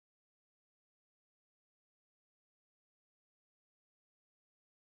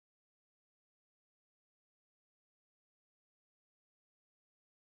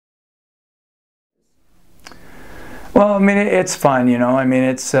Well, I mean, it's fun, you know. I mean,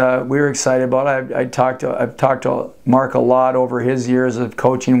 it's we were excited about it. I've talked to Mark a lot over his years of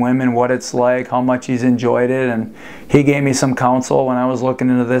coaching women, what it's like, how much he's enjoyed it, and he gave me some counsel when I was looking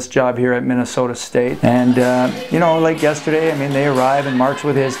into this job here at Minnesota State. And you know, like yesterday, I mean, they arrive and Mark's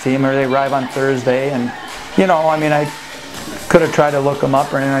with his team, or they arrive on Thursday, and you know, I mean, I could have tried to look him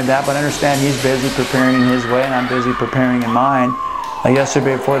up or anything like that, but I understand he's busy preparing in his way, and I'm busy preparing in mine.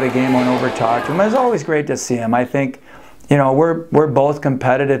 Yesterday before the game, I went over and talked to him. It was always great to see him. I think, you know, we're both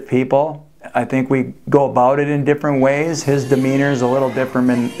competitive people. I think we go about it in different ways. His demeanor is a little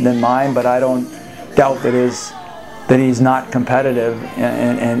different than mine, but I don't doubt that he's not competitive,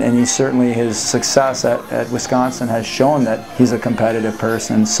 and he's certainly, his success at Wisconsin has shown that he's a competitive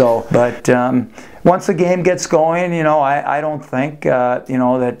person. So, but once the game gets going, you know, I don't think you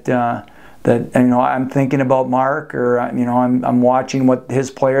know, that you know, I'm thinking about Mark, or you know, I'm watching what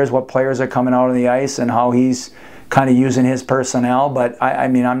players are coming out on the ice and how he's kind of using his personnel. But I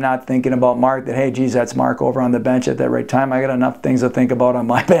mean, I'm not thinking about Mark that, hey, geez, that's Mark over on the bench at that right time. I got enough things to think about on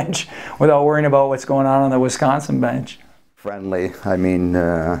my bench without worrying about what's going on the Wisconsin bench. Friendly. I mean,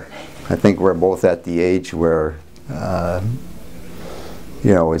 I think we're both at the age where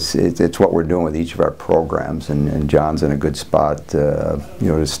you know, it's what we're doing with each of our programs, and John's in a good spot, you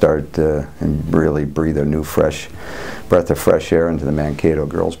know, to start and really breathe a new fresh breath of fresh air into the Mankato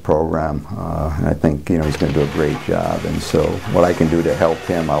girls program, and I think, you know, he's going to do a great job. And so what I can do to help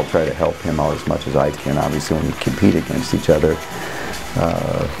him, I'll try to help him out as much as I can. Obviously, when we compete against each other,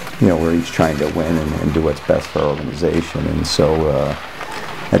 you know, we're each trying to win and do what's best for our organization. And so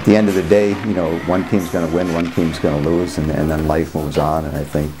at the end of the day, you know, one team's going to win, one team's going to lose, and then life moves on. And I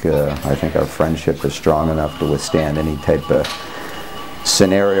think our friendship is strong enough to withstand any type of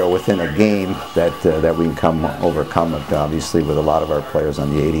scenario within a game that we can overcome it. Obviously, with a lot of our players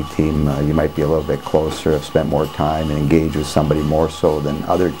on the 80 team, you might be a little bit closer, have spent more time and engaged with somebody more so than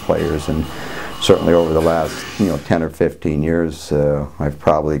other players. And certainly over the last, you know, 10 or 15 years, I've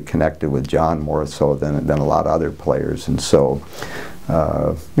probably connected with John more so than a lot of other players. And so,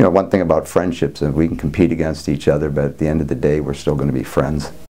 you know, one thing about friendships is we can compete against each other, but at the end of the day, we're still going to be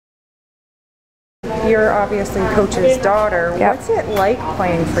friends. You're obviously Coach's daughter. Yep. What's it like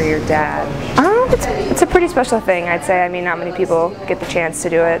playing for your dad? It's a pretty special thing, I'd say. I mean, not many people get the chance to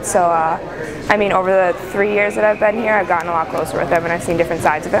do it. So, I mean, over the 3 years that I've been here, I've gotten a lot closer with him, and I've seen different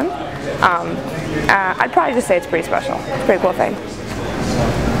sides of him. I'd probably just say it's pretty special. It's a pretty cool thing.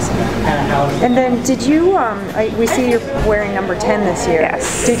 And then did you, we see you're wearing number 10 this year.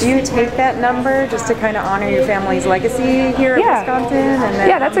 Yes. Did you take that number just to kind of honor your family's legacy here at Wisconsin? And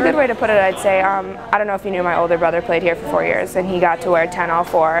yeah, that's a good way to put it, I'd say. I don't know if you knew, my older brother played here for 4 years, and he got to wear 10 all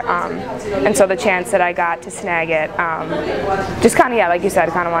 4. And so the chance that I got to snag it, just kind of, yeah, like you said,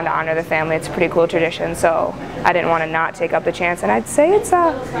 kind of wanted to honor the family. It's a pretty cool tradition, so I didn't want to not take up the chance. And I'd say it's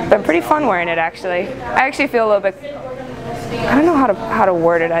been pretty fun wearing it, actually. I actually feel a little bit, I don't know how to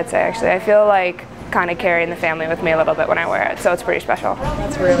word it, I'd say, actually. I feel like kind of carrying the family with me a little bit when I wear it, so it's pretty special.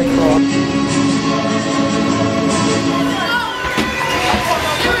 That's really cool.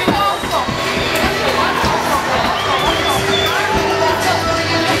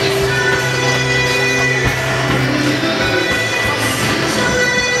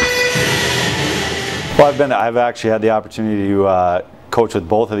 Well, I've actually had the opportunity to coach with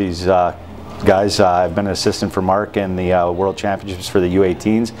both of these guys. I've been an assistant for Mark in the World Championships for the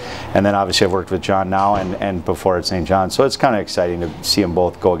U18s, and then obviously I've worked with John now and before at St. John's. So it's kind of exciting to see them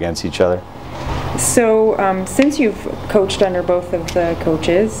both go against each other. So since you've coached under both of the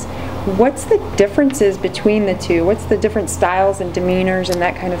coaches, what's the differences between the two? What's the different styles and demeanors and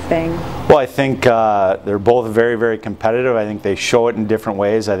that kind of thing? Well, I think they're both very, very competitive. I think they show it in different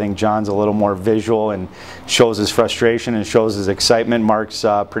ways. I think John's a little more visual and shows his frustration and shows his excitement. Mark's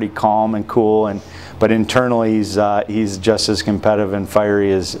pretty calm and cool, but internally he's just as competitive and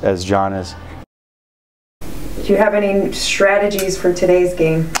fiery as John is. Do you have any strategies for today's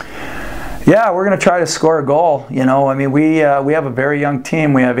game? Yeah, we're going to try to score a goal. You know, I mean, we have a very young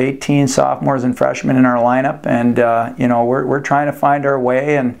team. We have 18 sophomores and freshmen in our lineup, and you know, we're trying to find our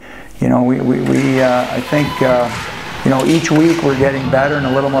way. And you know, I think you know, each week we're getting better and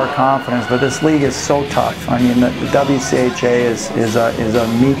a little more confidence. But this league is so tough. I mean, the WCHA is a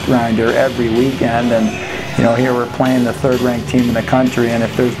meat grinder every weekend, and you know, here we're playing the third-ranked team in the country, and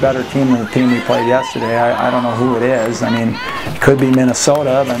if there's a better team than the team we played yesterday, I don't know who it is. I mean, it could be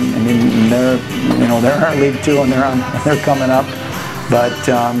Minnesota. I mean, they're, you know, they're in our League 2 and they're coming up. But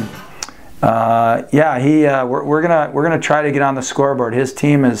yeah, we're gonna try to get on the scoreboard. His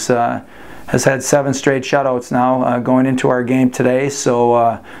team has has had 7 straight shutouts now going into our game today.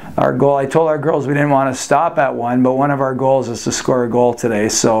 So our goal, I told our girls we didn't want to stop at 1, but one of our goals is to score a goal today.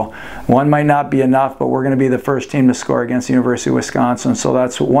 So 1 might not be enough, but we're going to be the first team to score against the University of Wisconsin. So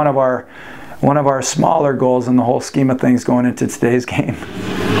that's one of our smaller goals in the whole scheme of things going into today's game.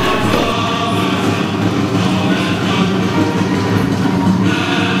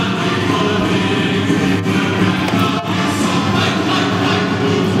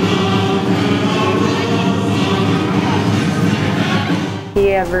 Do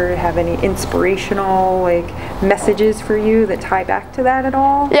you ever have any inspirational messages for you that tie back to that at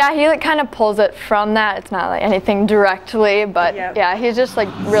all? Yeah, he kind of pulls it from that. It's not anything directly, but yeah, he's just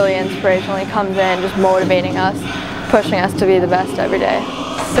really inspirational. He comes in just motivating us, pushing us to be the best every day.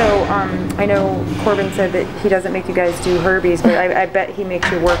 So I know Corbin said that he doesn't make you guys do Herbies, but I bet he makes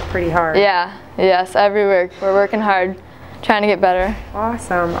you work pretty hard. Yeah, yes, we're working hard, trying to get better.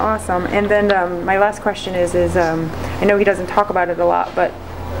 Awesome, awesome. And then my last question is I know he doesn't talk about it a lot, but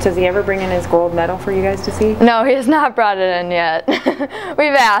does he ever bring in his gold medal for you guys to see? No, he has not brought it in yet.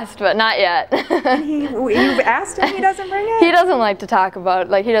 We've asked, but not yet. You've asked him, he doesn't bring it? He doesn't like to talk about,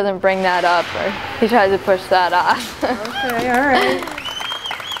 he doesn't bring that up, or he tries to push that off. Okay, all right.